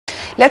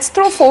Let's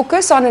throw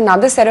focus on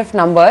another set of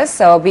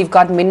numbers. We've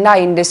got Minda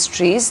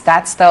Industries.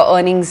 That's the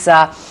earnings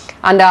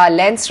under our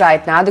lens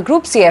right now. The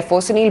Group CFO,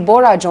 Sunil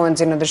Bohra,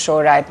 joins in on the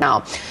show right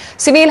now.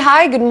 Sunil,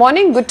 hi, good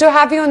morning. Good to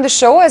have you on the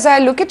show. As I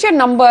look at your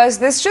numbers,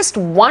 there's just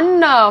one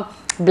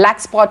black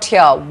spot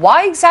here.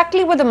 Why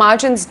exactly were the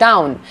margins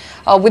down?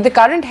 With the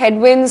current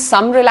headwinds,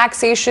 some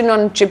relaxation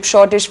on chip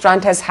shortage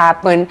front has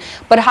happened.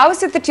 But how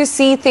is it that you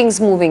see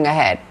things moving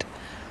ahead?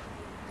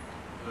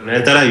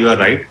 Nayantara, you are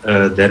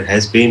right. There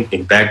has been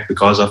impact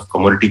because of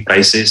commodity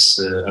prices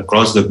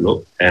across the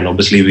globe. And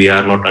obviously, we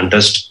are not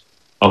untouched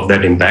of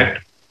that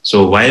impact.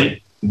 So while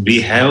we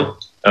have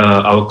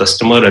our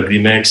customer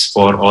agreements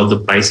for all the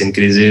price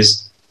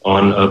increases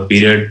on a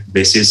period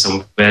basis,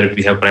 somewhere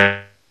we have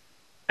price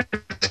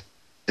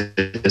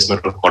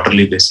adjustment on a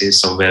quarterly basis,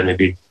 somewhere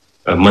maybe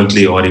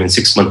monthly or even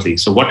 6 monthly.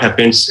 So what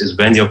happens is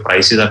when your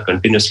prices are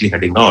continuously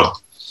heading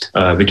north,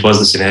 which was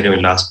the scenario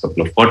in last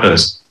couple of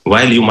quarters,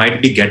 while you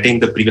might be getting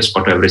the previous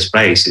quarter average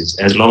prices,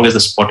 as long as the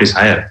spot is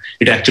higher,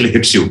 it actually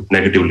hits you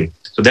negatively.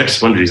 So that's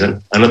one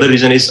reason. Another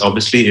reason is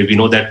obviously we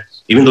know that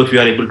even though if you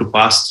are able to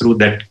pass through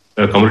that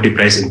commodity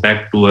price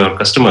impact to our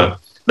customer,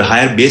 the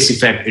higher base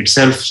effect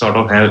itself sort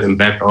of have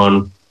impact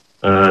on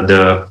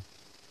the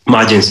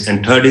margins.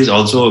 And third is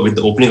also with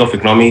the opening of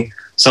economy,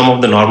 some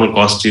of the normal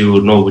costs,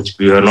 which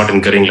we are not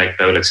incurring like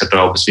travel, etc.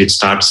 Obviously, it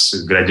starts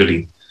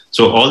gradually.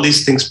 So all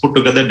these things put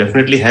together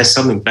definitely has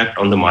some impact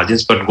on the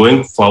margins. But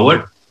going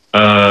forward,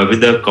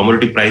 with the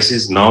commodity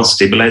prices now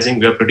stabilizing,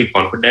 we are pretty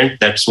confident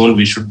that soon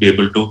we should be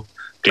able to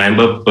climb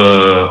up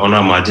on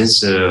our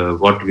margins,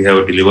 what we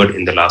have delivered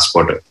in the last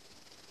quarter.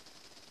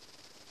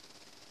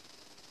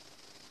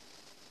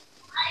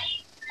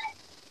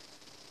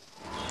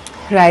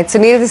 Right,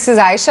 Sunil, this is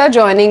Aisha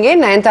joining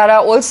in. Nayantara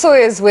also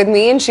is with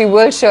me and she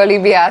will surely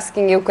be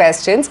asking you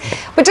questions.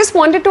 But just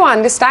wanted to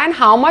understand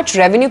how much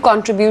revenue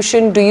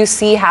contribution do you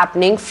see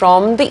happening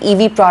from the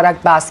EV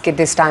product basket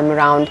this time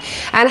around?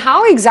 And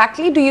how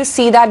exactly do you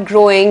see that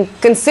growing,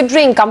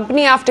 considering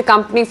company after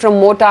company from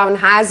Motown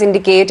has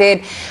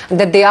indicated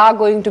that they are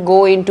going to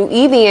go into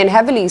EV and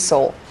heavily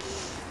so?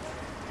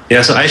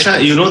 Yeah, so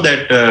Aisha, you know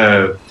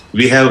that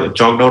we have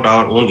chalked out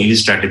our own EV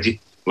strategy.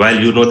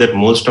 While you know that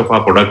most of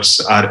our products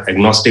are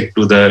agnostic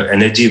to the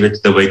energy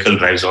which the vehicle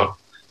drives on,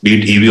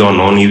 be it EV or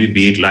non-EV,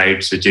 be it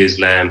lights, switches,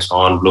 lamps,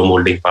 horn, blow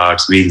molding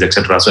parts, wheels,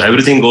 etc. So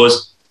everything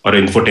goes, or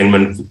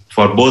infotainment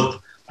for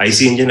both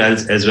IC engine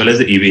as well as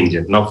the EV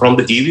engine. Now, from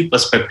the EV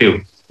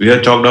perspective, we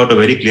have chalked out a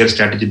very clear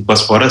strategy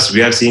because for us,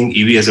 we are seeing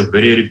EV as a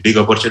very, very big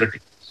opportunity.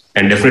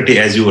 And definitely,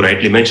 as you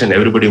rightly mentioned,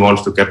 everybody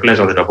wants to capitalize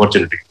on that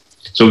opportunity.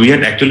 So we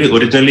had actually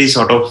originally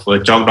sort of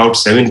chalked out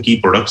 7 key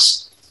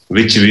products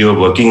which we were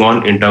working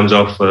on in terms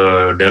of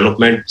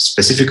development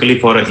specifically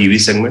for an EV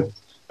segment,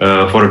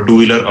 for a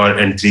two-wheeler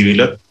and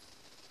three-wheeler,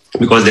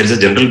 because there is a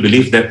general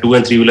belief that 2-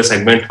 and 3-wheeler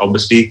segment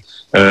obviously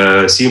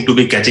seem to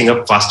be catching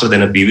up faster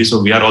than a PV.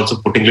 So we are also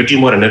putting little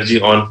more energy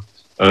on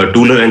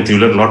two-wheeler and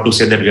three-wheeler, not to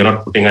say that we are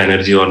not putting our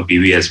energy on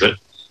PV as well.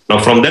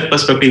 Now, from that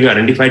perspective, we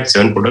identified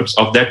 7 products.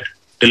 Of that,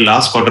 till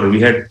last quarter, we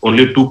had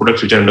only 2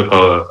 products which are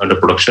under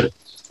production.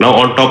 Now,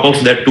 on top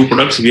of that 2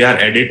 products, we are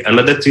added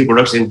another 3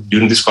 products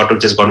during this quarter,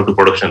 which has gone into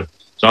production.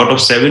 So out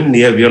of 7, we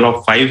have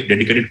now 5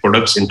 dedicated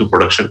products into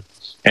production.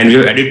 And we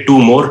have added 2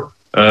 more,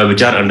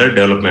 which are under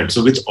development.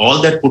 So with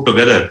all that put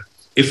together,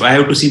 if I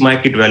have to see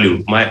my kit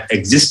value, my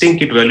existing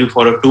kit value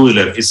for a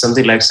two-wheeler is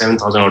something like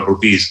 7,000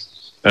 rupees,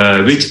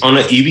 which on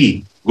an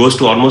EV goes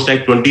to almost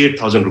like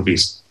 28,000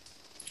 rupees.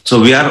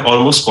 So we are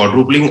almost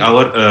quadrupling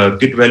our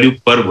kit value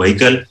per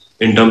vehicle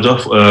in terms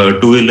of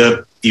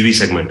two-wheeler EV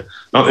segment.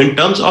 Now, in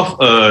terms of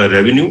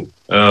revenue,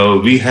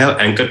 we have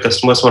anchor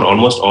customers for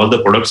almost all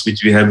the products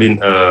which we have been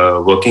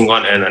working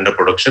on and under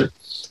production.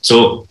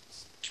 So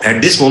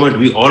at this moment,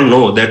 we all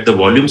know that the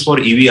volumes for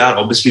EV are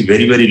obviously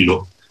very, very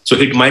low. So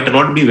it might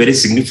not be very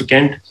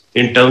significant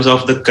in terms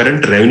of the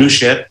current revenue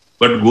share,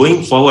 but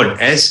going forward,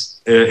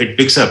 as it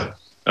picks up,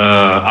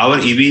 our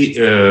EV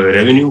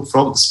revenue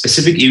from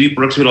specific EV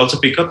products will also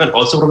pick up, and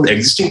also from the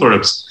existing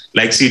products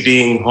like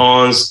seating,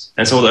 horns,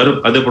 and some of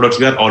the other products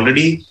we are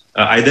already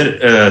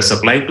either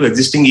supplying to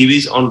existing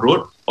EVs on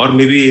road or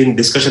maybe in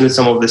discussion with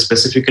some of the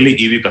specifically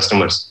EV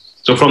customers.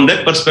 So from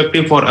that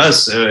perspective, for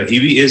us, EV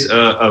is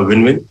a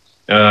win-win.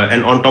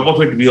 And on top of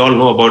it, we all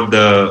know about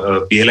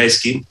the PLI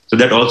scheme. So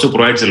that also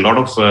provides a lot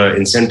of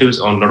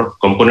incentives on a lot of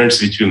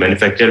components which we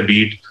manufacture,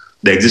 be it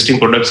the existing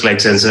products like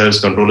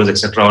sensors, controllers,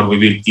 etc., or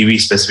maybe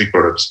EV-specific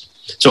products.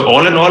 So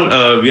all in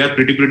all, we are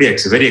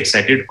very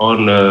excited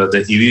on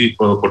the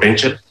EV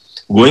potential.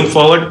 Going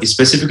forward,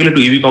 specifically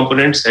to EV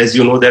components, as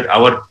you know that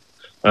our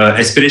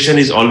aspiration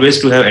is always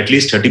to have at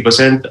least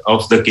 30%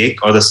 of the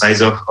cake or the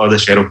size of or the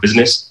share of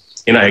business.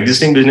 In our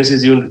existing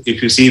businesses,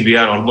 if you see, we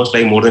are almost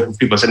like more than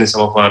 50% in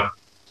some of our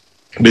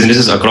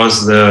businesses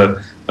across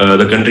the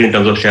country in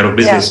terms of share of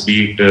business,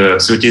 be it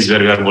switches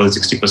where we are more than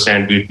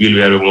 60%, be it wheel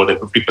where we are more than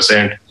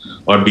 50%,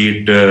 or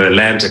be it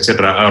lamps,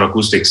 etc., or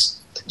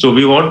acoustics. So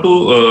we want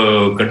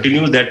to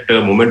continue that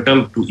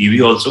momentum to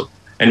EV also.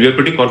 And we are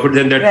pretty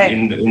confident that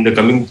in the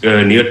coming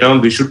near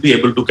term, we should be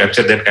able to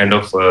capture that kind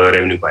of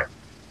revenue pie.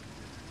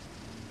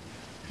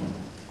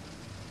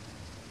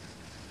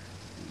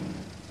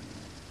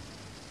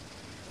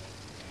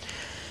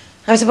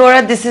 Mr.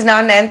 Bohra, this is now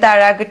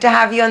Nayantara. Good to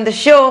have you on the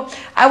show.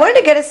 I wanted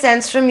to get a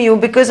sense from you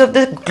because of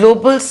the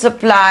global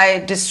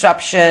supply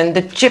disruption,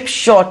 the chip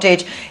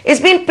shortage. It's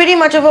been pretty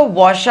much of a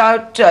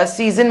washout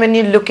season when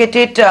you look at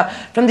it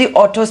from the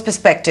autos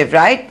perspective,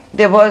 right?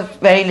 There were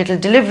very little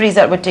deliveries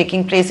that were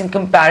taking place in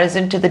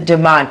comparison to the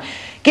demand.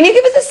 Can you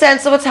give us a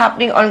sense of what's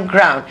happening on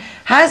ground?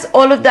 Has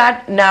all of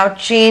that now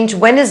changed?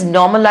 When is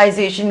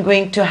normalization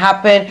going to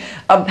happen?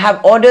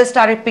 Have orders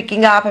started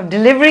picking up? Have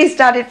deliveries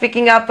started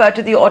picking up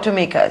to the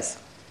automakers?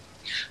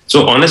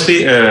 So honestly,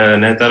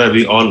 Nayantara,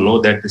 we all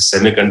know that the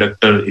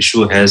semiconductor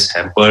issue has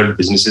hampered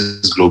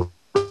businesses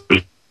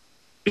globally.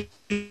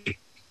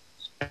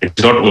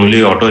 It's not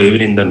only auto,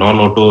 even in the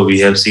non-auto, we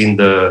have seen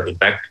the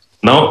impact.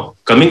 Now,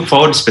 coming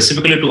forward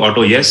specifically to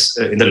auto, yes,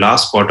 in the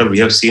last quarter, we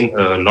have seen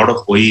a lot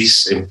of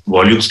OEs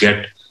volumes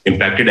get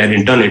impacted, and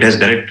in turn, it has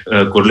direct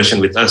correlation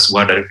with us, who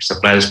are direct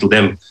suppliers to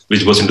them,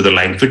 which goes into the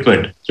line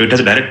fitment. So it has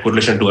a direct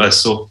correlation to us.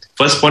 So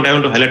first point I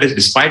want to highlight is,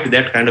 despite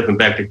that kind of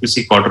impact, if you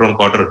see quarter on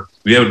quarter,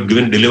 we have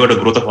delivered a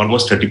growth of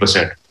almost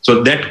 30%.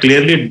 So that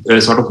clearly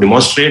sort of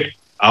demonstrate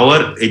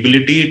our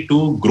ability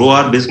to grow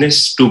our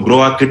business, to grow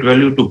our kit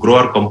value, to grow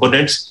our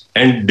components,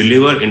 and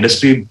deliver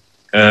industry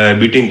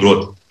beating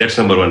growth. That's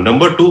number one.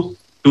 Number two,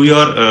 to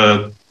your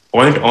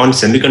point on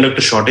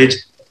semiconductor shortage,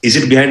 is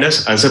it behind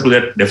us? Answer to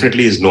that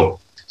definitely is no.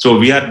 So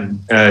we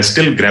are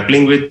still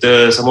grappling with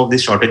some of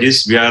these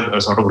shortages. We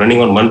are sort of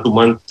running on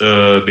month-to-month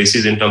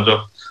basis in terms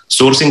of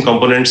sourcing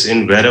components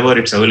in wherever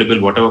it's available,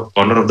 whatever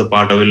corner of the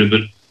part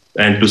available,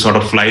 and to sort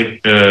of fly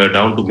it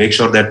down to make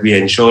sure that we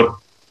ensure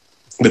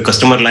the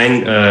customer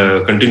line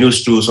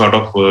continues to sort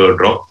of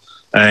draw.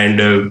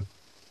 And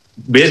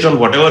based on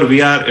whatever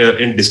we are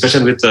in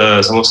discussion with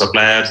some of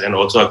suppliers and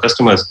also our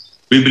customers,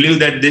 we believe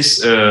that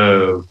this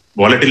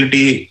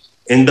volatility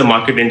in the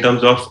market in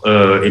terms of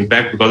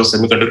impact because of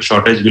semiconductor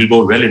shortage will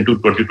go well into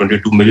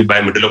 2022, maybe by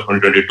middle of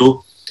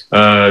 2022.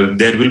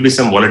 There will be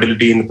some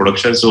volatility in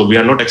production. So we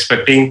are not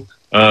expecting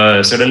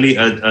suddenly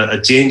a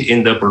change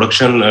in the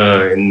production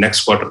in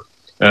next quarter.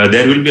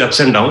 There will be ups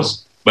and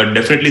downs, but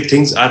definitely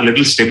things are a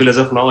little stable as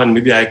of now. And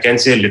maybe I can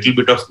say a little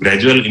bit of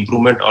gradual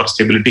improvement or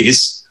stability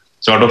is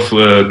sort of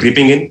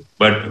creeping in.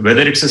 But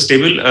whether it's a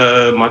stable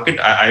market,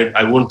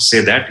 I won't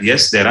say that.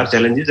 Yes, there are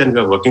challenges and we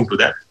are working to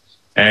that.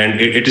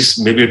 And it is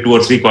maybe 2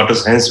 or 3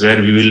 quarters hence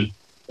where we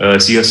will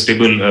see a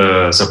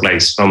stable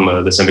supplies from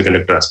the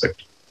semiconductor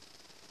aspect.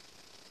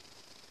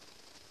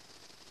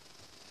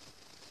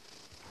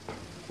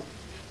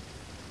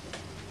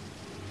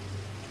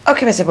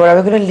 Okay, Mr. Bohra,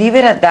 we're going to leave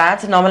it at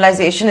that.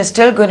 Normalization is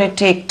still going to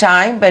take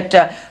time, but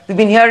we've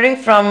been hearing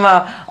from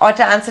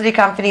auto ancillary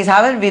companies,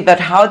 haven't we, about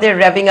how they're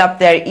revving up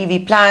their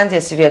EV plans.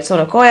 Yesterday at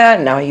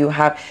Sonakoya, now you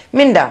have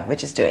Minda,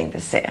 which is doing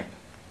the same.